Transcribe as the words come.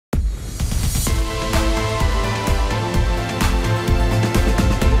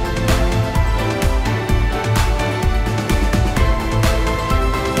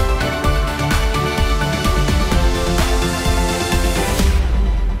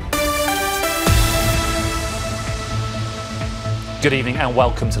Good evening and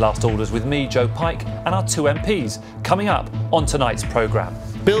welcome to Last Orders with me, Joe Pike, and our two MPs, coming up on tonight's programme.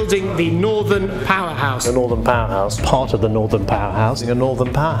 Building the Northern Powerhouse. The Northern Powerhouse. Part of the Northern Powerhouse. A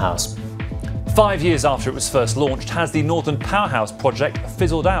Northern Powerhouse. 5 years after it was first launched, has the Northern Powerhouse project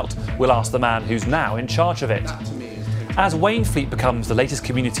fizzled out? We'll ask the man who's now in charge of it. As Wainfleet becomes the latest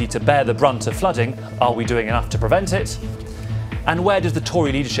community to bear the brunt of flooding, are we doing enough to prevent it? And where does the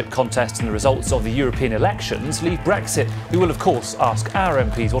Tory leadership contest and the results of the European elections leave Brexit? We will of course ask our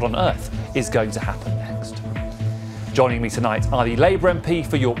MPs what on earth is going to happen next. Joining me tonight are the Labour MP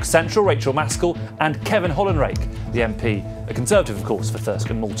for York Central, Rachael Maskell, and Kevin Hollinrake, the MP, a Conservative of course, for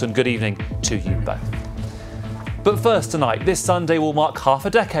Thirsk and Malton. Good evening to you both. But first tonight, this Sunday will mark half a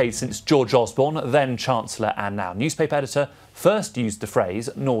decade since George Osborne, then Chancellor and now newspaper editor, first used the phrase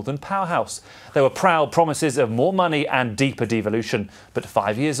Northern Powerhouse. There were proud promises of more money and deeper devolution, but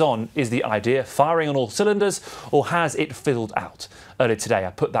 5 years on, is the idea firing on all cylinders or has it fizzled out? Earlier today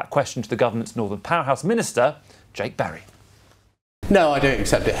I put that question to the government's Northern Powerhouse Minister, Jake Berry. No, I don't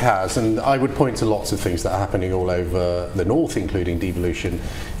accept it has, and I would point to lots of things that are happening all over the north, including devolution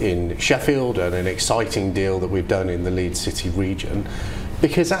in Sheffield and an exciting deal that we've done in the Leeds City region,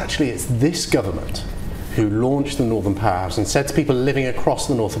 because actually it's this government who launched the Northern Powerhouse and said to people living across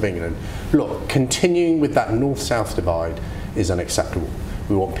the north of England, look, continuing with that north-south divide is unacceptable.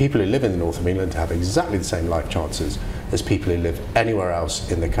 We want people who live in the north of England to have exactly the same life chances as people who live anywhere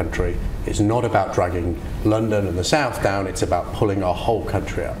else in the country. It's not about dragging London and the south down, it's about pulling our whole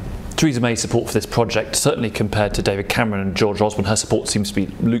country up. Theresa May's support for this project, certainly compared to David Cameron and George Osborne, her support seems to be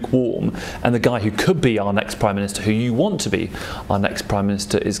lukewarm. And the guy who could be our next Prime Minister, who you want to be our next Prime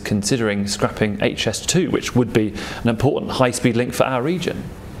Minister, is considering scrapping HS2, which would be an important high-speed link for our region.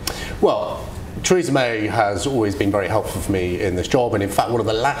 Well, Theresa May has always been very helpful for me in this job, and in fact one of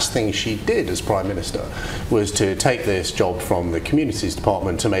the last things she did as Prime Minister was to take this job from the Communities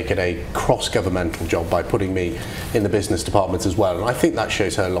Department to make it a cross-governmental job by putting me in the Business Department as well, and I think that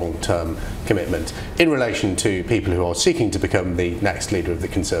shows her long-term commitment. In relation to people who are seeking to become the next leader of the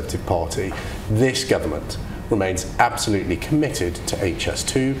Conservative Party, this government remains absolutely committed to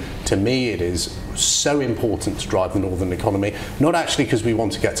HS2. To me, it is so important to drive the northern economy, not actually because we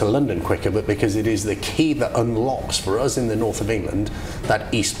want to get to London quicker, but because it is the key that unlocks for us in the north of England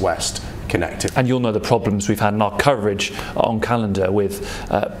that east-west connected. And you'll know the problems we've had in our coverage on calendar with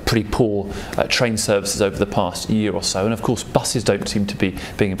pretty poor train services over the past year or so, and of course buses don't seem to be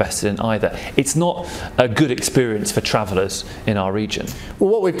being invested in either. It's not a good experience for travellers in our region. Well,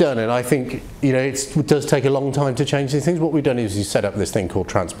 what we've done, and I think it does take a long time to change these things, what we've done is you set up this thing called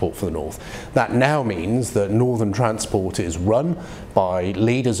Transport for the North. That now means that Northern Transport is run by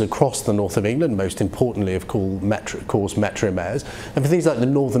leaders across the north of England, most importantly of course Metro mayors, and for things like the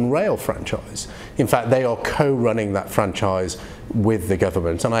Northern Rail franchise. In fact, they are co-running that franchise with the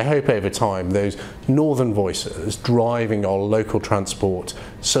government, and I hope over time those northern voices driving our local transport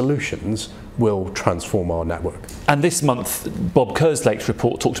solutions will transform our network. And this month Bob Kerslake's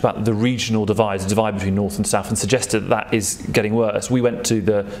report talked about the regional divide, the divide between north and south, and suggested that is getting worse. We went to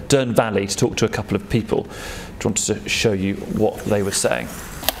the Dearne Valley to talk to a couple of people. I wanted to show you what they were saying.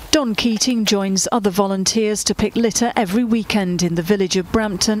 Don Keating joins other volunteers to pick litter every weekend in the village of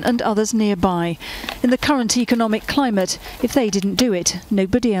Brampton and others nearby. In the current economic climate, if they didn't do it,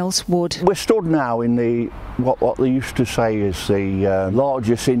 nobody else would. We're stood now in the what they used to say is the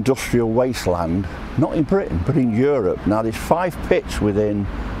largest industrial wasteland, not in Britain but in Europe. Now there's 5 pits within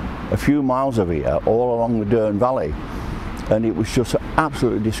a few miles of here, all along the Dearne Valley. And it was just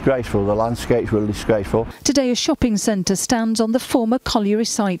absolutely disgraceful. The landscapes were disgraceful. Today a shopping centre stands on the former colliery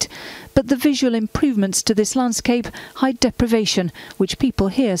site, but the visual improvements to this landscape hide deprivation, which people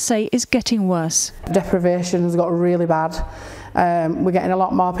here say is getting worse. Deprivation has got really bad. We're getting a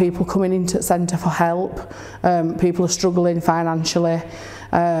lot more people coming into the centre for help. People are struggling financially.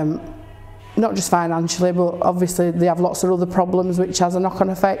 Not just financially, but obviously they have lots of other problems which has a knock-on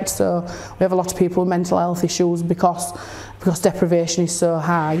effect. So we have a lot of people with mental health issues because deprivation is so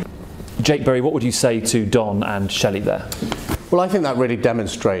high. Jake Berry, what would you say to Don and Shelley there? Well, I think that really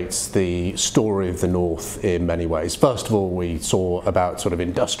demonstrates the story of the North in many ways. First of all, we saw about sort of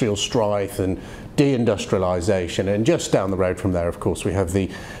industrial strife and deindustrialisation, and just down the road from there, of course, we have the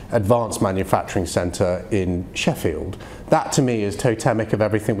Advanced Manufacturing Centre in Sheffield. That to me is totemic of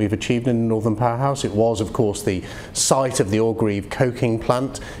everything we've achieved in the Northern Powerhouse. It was, of course, the site of the Orgreave coking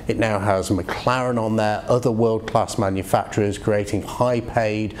plant. It now has McLaren on there, other world-class manufacturers creating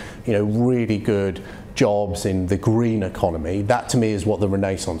high-paid, really good jobs, in the green economy. That to me is what the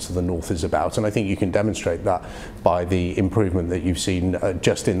renaissance of the North is about, and I think you can demonstrate that by the improvement that you've seen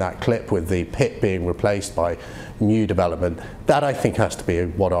just in that clip with the pit being replaced by new development. That I think has to be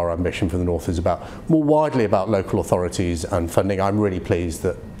what our ambition for the North is about. More widely about local authorities and funding, I'm really pleased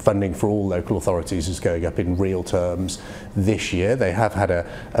that funding for all local authorities is going up in real terms this year. They have had a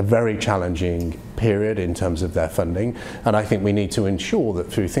very challenging period in terms of their funding, and I think we need to ensure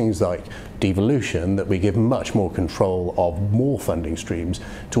that through things like devolution that we give much more control of more funding streams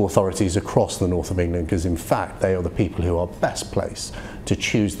to authorities across the north of England, because in fact they are the people who are best placed to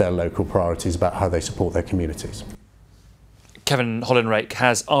choose their local priorities about how they support their communities. Kevin Hollinrake,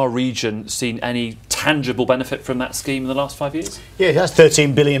 has our region seen any tangible benefit from that scheme in the last 5 years? Yeah, that's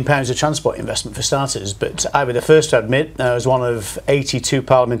 £13 billion of transport investment for starters, but I would be the first to admit I was one of 82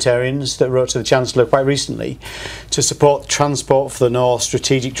 parliamentarians that wrote to the Chancellor quite recently to support Transport for the North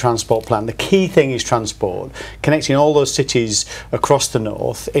strategic transport plan. The key thing is transport, connecting all those cities across the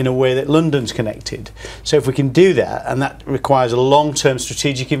north in a way that London's connected. So if we can do that, and that requires a long-term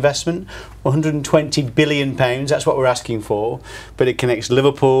strategic investment, £120 billion, that's what we're asking for, but it connects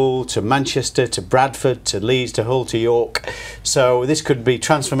Liverpool to Manchester to Bradford to Leeds to Hull to York. So this could be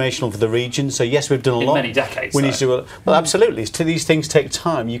transformational for the region. So yes, we've done a lot. In many decades. We need to do well, absolutely. These things take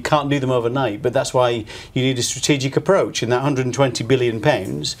time. You can't do them overnight, but that's why you need a strategic approach. And that £120 billion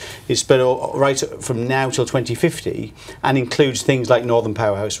is spread right from now till 2050 and includes things like Northern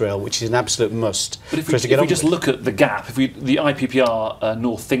Powerhouse Rail, which is an absolute must. But if we just look at the gap, the IPPR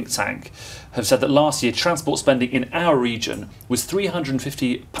North think tank have said that last year transport spending in our region was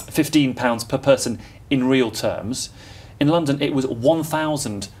 £315 per person in real terms. In London it was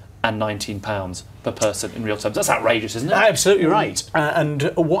 £1,019 per person in real terms. That's outrageous, isn't it? Absolutely right.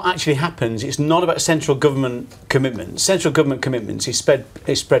 And what actually happens, it's not about central government commitments. Central government commitments is spread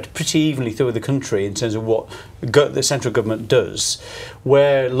pretty evenly through the country in terms of what the central government does.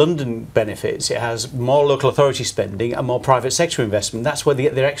 Where London benefits, it has more local authority spending and more private sector investment. That's where they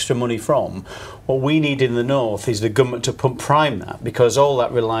get their extra money from. What we need in the north is the government to pump prime that, because all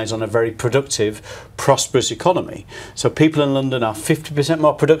that relies on a very productive, prosperous economy. So people in London are 50%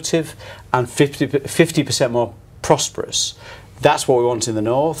 more productive and 50% more prosperous. That's what we want in the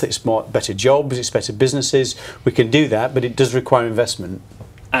north. It's better jobs, it's better businesses. We can do that, but it does require investment.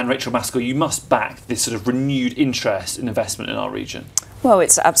 And Rachael Maskell, you must back this sort of renewed interest in investment in our region. Well,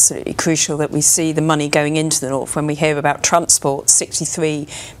 it's absolutely crucial that we see the money going into the north. When we hear about transport,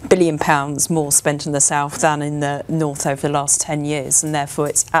 £63 billion more spent in the south than in the north over the last 10 years, and therefore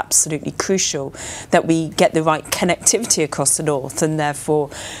it's absolutely crucial that we get the right connectivity across the north, and therefore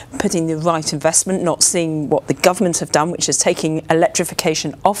putting the right investment, not seeing what the government have done, which is taking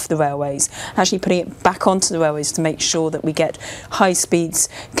electrification off the railways, actually putting it back onto the railways to make sure that we get high speeds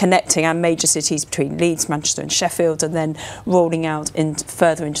connecting our major cities between Leeds, Manchester and Sheffield, and then rolling out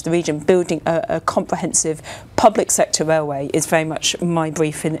further into the region. Building a comprehensive public sector railway is very much my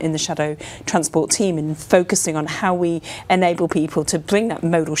brief in the Shadow Transport team, in focusing on how we enable people to bring that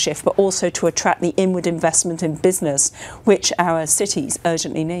modal shift, but also to attract the inward investment in business, which our cities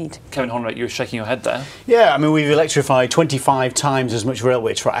urgently need. Kevin Hollinrake, you were shaking your head there. Yeah, I mean, we've electrified 25 times as much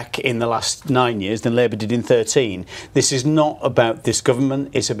railway track in the last 9 years than Labour did in 13. This is not about this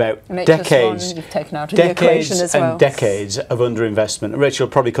government, it's about decades of underinvestment. Rachel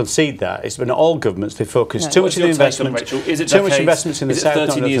will probably concede that. It's been all governments, they focus too much on the investment. Rachel? Is it too much investments in the south? Is it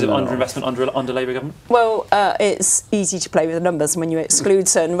 13 years of underinvestment under Labour government? Well, it's easy to play with the numbers when you exclude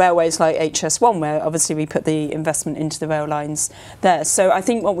certain railways like HS1, where obviously we put the investment into the rail lines there. So I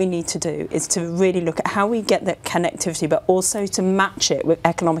think what we need to do is to really look at how we get that connectivity, but also to match it with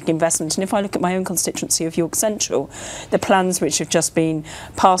economic investment. And if I look at my own constituency of York Central, the plans which have just been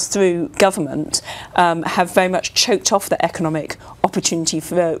passed through government have very much choked off the economic opportunity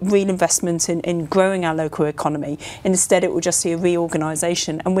for real investment in growing our local economy. Instead, it will just see a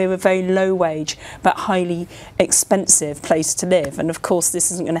reorganisation, and we're a very low wage but highly expensive place to live. And of course, this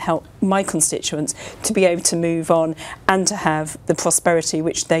isn't going to help my constituents to be able to move on and to have the prosperity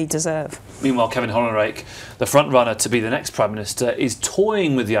which they deserve. Meanwhile, Kevin Hollinrake, the front runner to be the next Prime Minister, is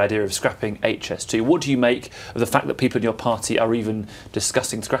toying with the idea of scrapping HS2. What do you make of the fact that people in your party are even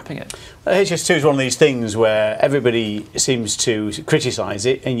discussing scrapping it? HS2 is one of these things where everybody seems to to criticise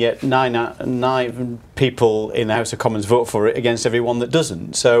it, and yet nine people in the House of Commons vote for it against everyone that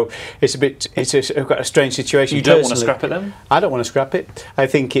doesn't. So it's quite a strange situation. You don't want to scrap it then? I don't want to scrap it. I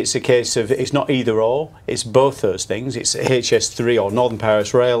think it's a case of it's not either or, it's both those things. It's HS3 or Northern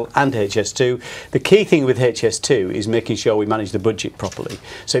Powerhouse Rail and HS2. The key thing with HS2 is making sure we manage the budget properly.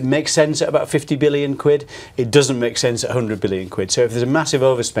 So it makes sense at about 50 billion quid. It doesn't make sense at 100 billion quid. So if there's a massive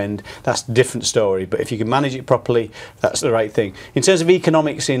overspend, that's a different story. But if you can manage it properly, that's the right thing. In terms of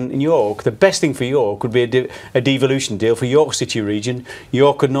economics in York, the best thing for York would be a devolution deal for York City region,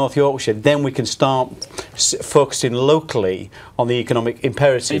 York and North Yorkshire. Then we can start focusing locally on the economic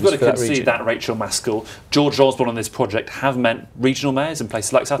imperatives so you've got to for that concede region. that, Rachael Maskell. George Osborne on this project have meant regional mayors in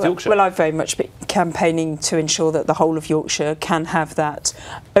places like South Yorkshire. Well, I've very much been campaigning to ensure that the whole of Yorkshire can have that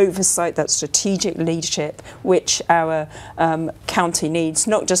oversight, that strategic leadership, which our county needs,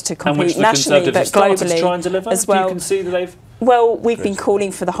 not just to compete nationally, but globally try and deliver as well. Do you concede that they've... Well, we've been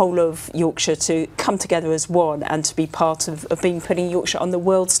calling for the whole of Yorkshire to come together as one and to be part of putting Yorkshire on the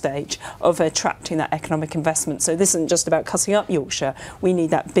world stage of attracting that economic investment. So this isn't just about cutting up Yorkshire. We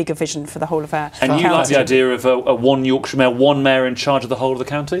need that bigger vision for the whole of our And county. you like the idea of a one Yorkshire mayor, one mayor in charge of the whole of the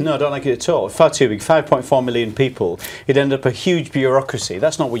county? No, I don't like it at all. Far too big. 5.4 million people. It'd end up a huge bureaucracy.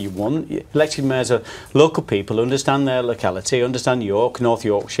 That's not what you want. Elected mayors are local people who understand their locality, understand York, North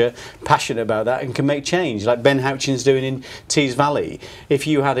Yorkshire, passionate about that and can make change, like Ben Houchin's doing in Tees Valley. If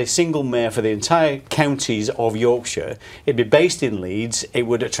you had a single mayor for the entire counties of Yorkshire, it'd be based in Leeds, it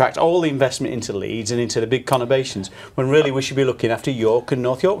would attract all the investment into Leeds and into the big conurbations, when really we should be looking after York and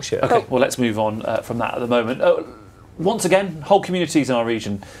North Yorkshire. OK, well, let's move on from that at the moment. Once again, whole communities in our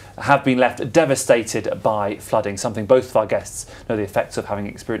region have been left devastated by flooding, something both of our guests know the effects of, having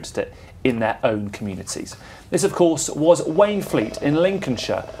experienced it in their own communities. This, of course, was Wainfleet in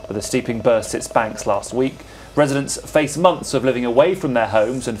Lincolnshire, where the steeping burst its banks last week. Residents face months of living away from their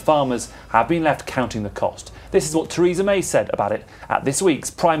homes, and farmers have been left counting the cost. This is what Theresa May said about it at this week's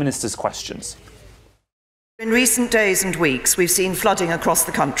Prime Minister's Questions. In recent days and weeks, we've seen flooding across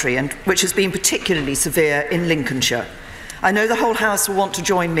the country, and which has been particularly severe in Lincolnshire. I know the whole House will want to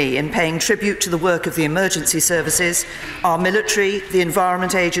join me in paying tribute to the work of the emergency services, our military, the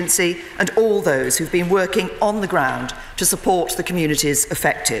Environment Agency, and all those who've been working on the ground to support the communities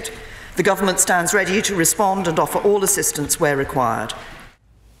affected. The government stands ready to respond and offer all assistance where required.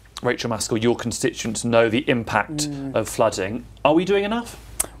 Rachael Maskell, your constituents know the impact of flooding. Are we doing enough?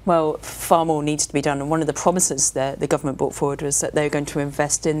 Well, far more needs to be done, and one of the promises that the government brought forward was that they're going to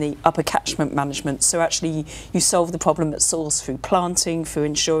invest in the upper catchment management. So actually you solve the problem at source through planting, through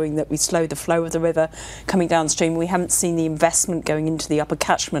ensuring that we slow the flow of the river coming downstream. We haven't seen the investment going into the upper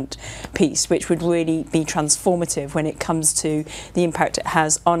catchment piece, which would really be transformative when it comes to the impact it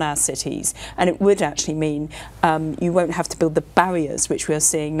has on our cities. And it would actually mean you won't have to build the barriers which we're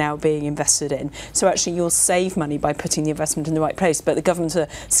seeing now being invested in. So actually you'll save money by putting the investment in the right place, but the government are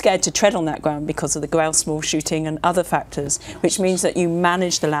scared to tread on that ground because of the grouse moor shooting and other factors, which means that you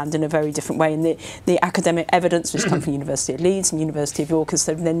manage the land in a very different way. And the academic evidence which comes from University of Leeds and University of York has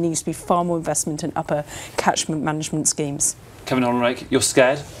said there needs to be far more investment in upper catchment management schemes. Kevin Hollinrake, you're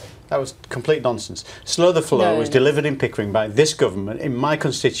scared? That was complete nonsense. Slow the Flow was delivered in Pickering by this government in my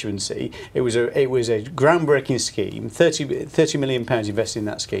constituency. It was a groundbreaking scheme. £30 million invested in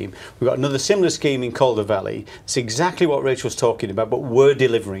that scheme. We've got another similar scheme in Calder Valley. It's exactly what Rachel's talking about, but we're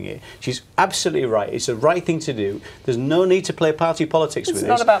delivering it. She's absolutely right. It's the right thing to do. There's no need to play party politics with this. It's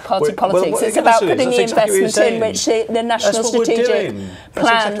not about party politics. It's about putting the investment in which the National Strategic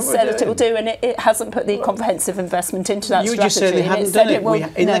Plan said that it will do, and it hasn't put the comprehensive investment into that strategy. You just said they hadn't done it.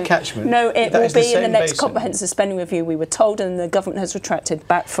 No, it will be in the next comprehensive spending review, we were told, and the government has retracted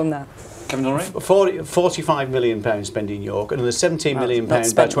back from that. Kevin Hollinrake? £45 million spent in York, another £17 million by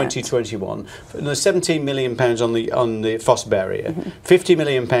 2021, another £17 million on the Foss barrier, £50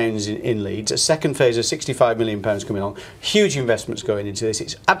 million in Leeds, a second phase of £65 million coming on. Huge investments going into this.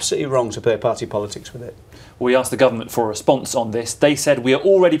 It's absolutely wrong to play party politics with it. We asked the government for a response on this. They said we are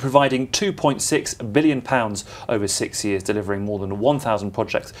already providing £2.6 billion over 6 years, delivering more than 1,000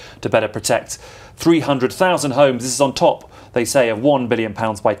 projects to better protect 300,000 homes. This is on top, they say, of £1 billion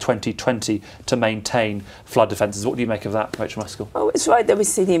by 2020 to maintain flood defences. What do you make of that, Rachael Maskell? Oh, it's right that we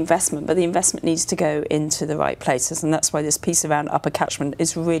see the investment, but the investment needs to go into the right places, and that's why this piece around upper catchment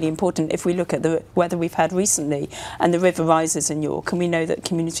is really important. If we look at the weather we've had recently and the river rises in York, and we know that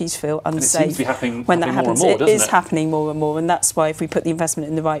communities feel unsafe and it seems to be happening when that happens. More, it is happening more and more, and that's why if we put the investment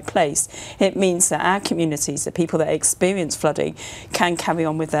in the right place, it means that our communities, the people that experience flooding, can carry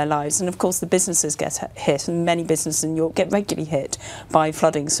on with their lives. And of course the businesses get hit, and many businesses in York get regularly hit by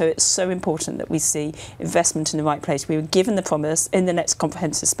flooding. So it's so so important that we see investment in the right place. We were given the promise in the next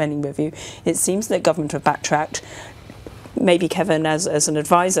comprehensive spending review. It seems that government have backtracked. Maybe Kevin, as an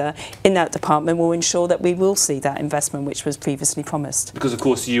advisor in that department, will ensure that we will see that investment which was previously promised. Because, of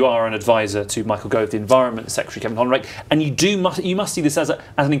course, you are an advisor to Michael Gove, the Environment Secretary, Kevin Hollinrake, and you must see this as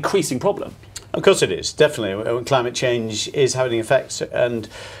an increasing problem. Of course it is, definitely. Climate change is having effects,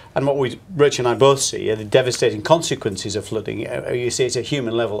 and what Rachael and I both see are the devastating consequences of flooding. You see, at a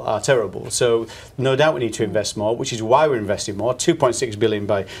human level, are terrible. So no doubt we need to invest more, which is why we're investing more. 2.6 billion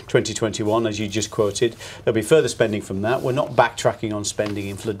by 2021, as you just quoted. There'll be further spending from that. We're not backtracking on spending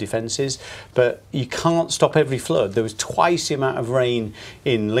in flood defences, but you can't stop every flood. There was twice the amount of rain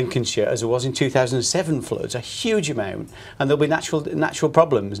in Lincolnshire as there was in 2007 floods, a huge amount. And there'll be natural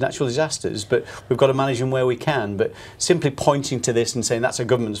problems, natural disasters, but we've got to manage them where we can. But simply pointing to this and saying that's a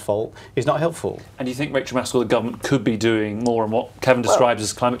government's fault is not helpful. And do you think, Rachael Maskell, the government could be doing more on what Kevin describes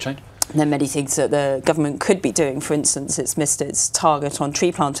as climate change? There are many things that the government could be doing. For instance, it's missed its target on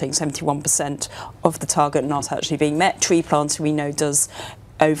tree planting. 71% of the target not actually being met. Tree planting, we know, does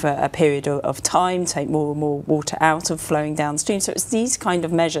over a period of time take more and more water out of flowing downstream. So it's these kind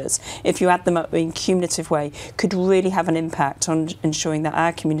of measures, if you add them up in a cumulative way, could really have an impact on ensuring that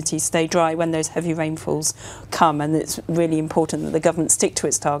our communities stay dry when those heavy rainfalls come. And it's really important that the government stick to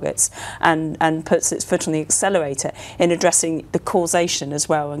its targets and puts its foot on the accelerator in addressing the causation as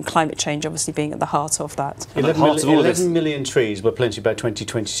well, and climate change obviously being at the heart of that. 11 million trees were planted by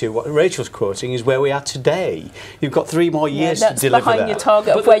 2022. What Rachel's quoting is where we are today. You've got 3 more years to deliver behind that. Your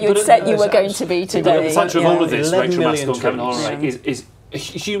target of where you had said you were going to be today. The centre of all of this, Rachael Maskell and Kevin Hollinrake,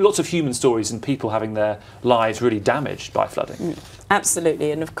 is lots of human stories and people having their lives really damaged by flooding.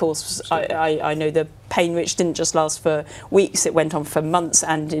 Absolutely, and of course I know the pain which didn't just last for weeks, it went on for months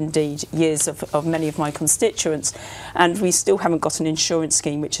and indeed years of many of my constituents, and we still haven't got an insurance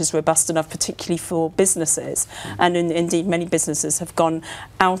scheme which is robust enough, particularly for businesses, and indeed many businesses have gone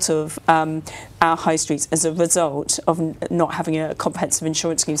out of our high streets as a result of not having a comprehensive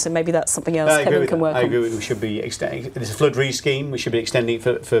insurance scheme. So maybe that's something else Kevin can work on. I agree. We should be extending. There's a flood scheme. We should be extending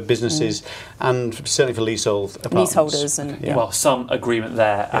it for businesses and certainly for leaseholders. And well, some agreement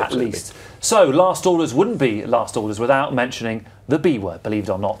there at least. So last orders wouldn't be last orders without mentioning the B word. Believe it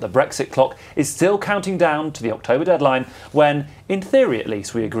or not, the Brexit clock is still counting down to the October deadline when, in theory at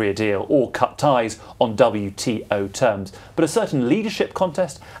least, we agree a deal or cut ties on WTO terms. But a certain leadership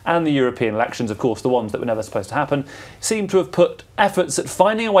contest and the European elections, of course the ones that were never supposed to happen, seem to have put efforts at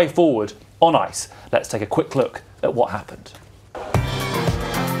finding a way forward on ice. Let's take a quick look at what happened.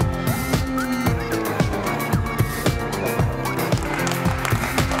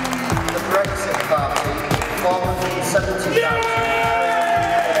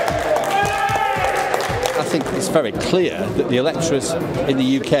 I think it's very clear that the electorates in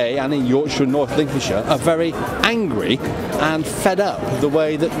the UK and in Yorkshire and North Lincolnshire are very angry and fed up with the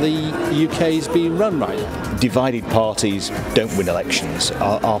way that the UK is being run right now. Divided parties don't win elections.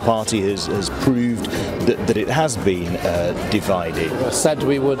 Our party has proved that it has been divided. I said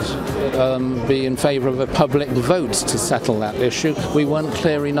we would be in favour of a public vote to settle that issue. We weren't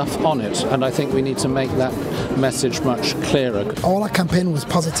clear enough on it, and I think we need to make that message much clearer. All our campaign was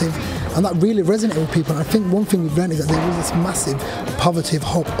positive, and that really resonated with people. And I think one thing we've learned is that there is this massive poverty of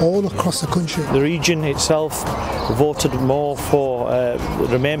hope all across the country. The region itself voted more for the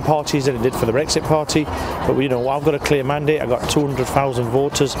Remain parties than it did for the Brexit party. But you know, I've got a clear mandate. I've got 200,000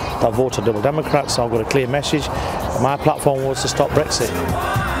 voters that voted Liberal Democrats, so I've got a clear message. My platform was to stop Brexit.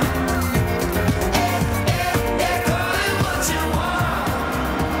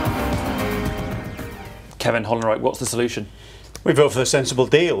 Kevin Hollinrake, what's the solution? We vote for a sensible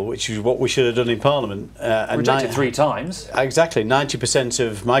deal, which is what we should have done in Parliament. Rejected 3 times. Exactly. 90%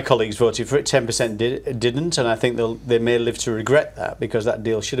 of my colleagues voted for it, 10% didn't, and I think they may live to regret that because that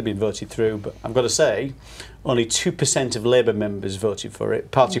deal should have been voted through. But I've got to say, only 2% of Labour members voted for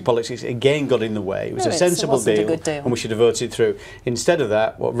it. Party politics again got in the way. It was a sensible deal, and we should have voted through. Instead of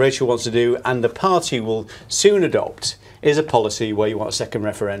that, what Rachael wants to do, and the party will soon adopt, is a policy where you want a second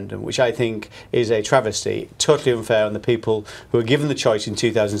referendum, which I think is a travesty, totally unfair on the people who were given the choice in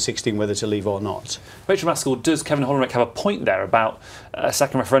 2016 whether to leave or not. Rachael Maskell, does Kevin Hollinrake have a point there about a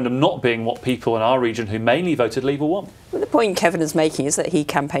second referendum not being what people in our region who mainly voted Leave will want? Well, the point Kevin is making is that he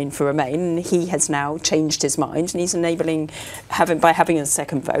campaigned for Remain, and he has now changed his mind, and he's enabling, by having a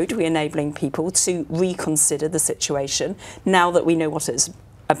second vote, we're enabling people to reconsider the situation now that we know what has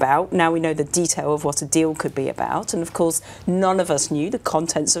about. Now we know the detail of what a deal could be about. And of course, none of us knew the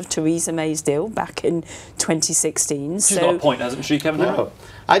contents of Theresa May's deal back in 2016. She's got a point, hasn't she, Kevin? No.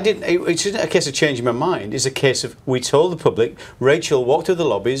 I didn't. It's not a case of changing my mind. It's a case of we told the public. Rachel walked through the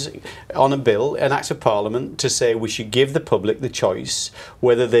lobbies on a bill, an Act of Parliament, to say we should give the public the choice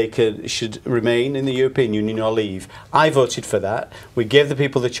whether they should remain in the European Union or leave. I voted for that. We gave the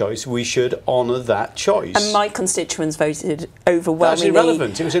people the choice. We should honour that choice. And my constituents voted overwhelmingly. That's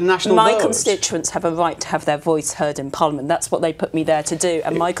irrelevant. It was a national vote. My constituents have a right to have their voice heard in Parliament. That's what they put me there to do.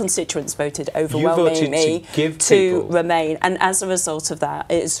 And my constituents voted overwhelmingly to remain. And as a result of that,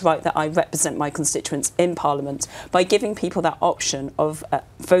 it's right that I represent my constituents in Parliament by giving people that option of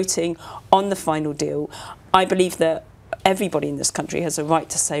voting on the final deal. I believe that everybody in this country has a right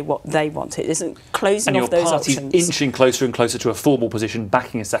to say what they want. It isn't closing off those options. And your party's inching closer and closer to a formal position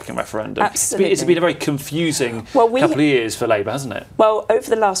backing a second referendum. Absolutely. It's been a very confusing couple of years for Labour, hasn't it? Well, over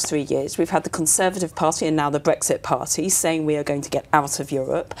the last 3 years, we've had the Conservative Party and now the Brexit Party saying we are going to get out of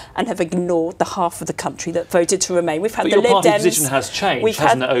Europe and have ignored the half of the country that voted to remain. We've had the Lib Dems. But your party's position has changed,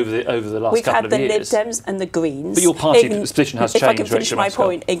 hasn't it, over the last couple of years? We've had the Lib Dems and the Greens. But your party's position has changed, if I can finish Rachael my Maskell.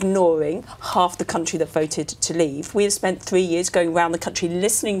 point, ignoring half the country that voted to leave. We have spent 3 years going around the country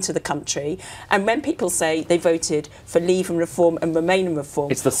listening to the country, and when people say they voted for leave and reform and remain and reform,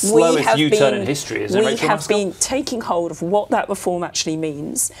 it's the slowest U-turn in history, isn't it, Rachael We have Maskell? been taking hold of what that reform actually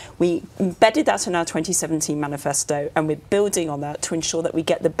means. We embedded that in our 2017 manifesto, and we're building on that to ensure that we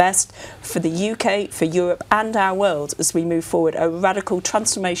get the best for the UK, for Europe and our world as we move forward, a radical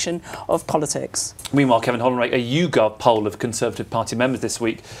transformation of politics. Meanwhile, Kevin Hollinrake, a YouGov poll of Conservative Party members this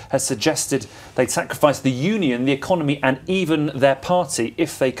week has suggested they'd sacrifice the union, the economy and even their party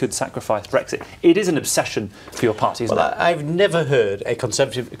if they could sacrifice Brexit. It is an obsession for your party, isn't it? I've never heard a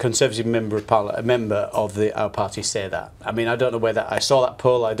Conservative member of Parliament, a member of our party, say that. I mean, I don't know whether I saw that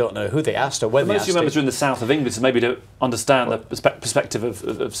poll. I don't know who they asked or when they asked. Most of your members are in the south of England, so maybe to understand the perspective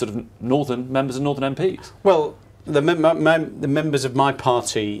of sort of northern members and northern MPs. Well, the members of my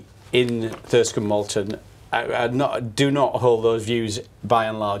party in Thirsk and Malton do not hold those views by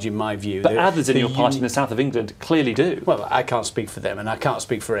and large, in my view. But others in your party in the south of England clearly do. Well, I can't speak for them, and I can't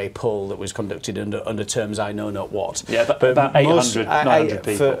speak for a poll that was conducted under terms I know not what. Yeah, but about 800, 900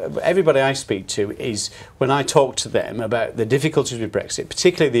 people. For everybody I speak to is, when I talk to them about the difficulties with Brexit,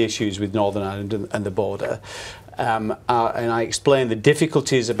 particularly the issues with Northern Ireland and the border, and I explain the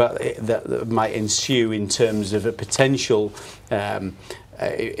difficulties that might ensue in terms of a potential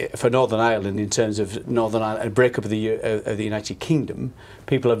for Northern Ireland, in terms of Northern Ireland, a breakup of the United Kingdom,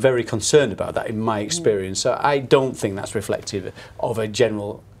 people are very concerned about that, in my experience. So I don't think that's reflective of a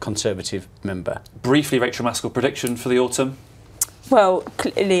general Conservative member. Briefly, Rachael Maskell, prediction for the autumn? Well,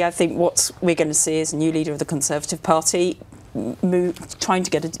 clearly, I think what we're going to see is a new leader of the Conservative Party trying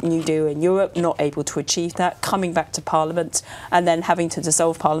to get a new deal in Europe, not able to achieve that, coming back to Parliament and then having to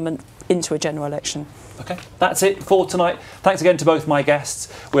dissolve Parliament into a general election. OK, that's it for tonight. Thanks again to both my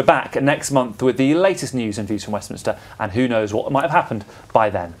guests. We're back next month with the latest news and views from Westminster, and who knows what might have happened by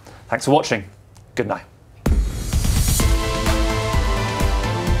then. Thanks for watching. Good night.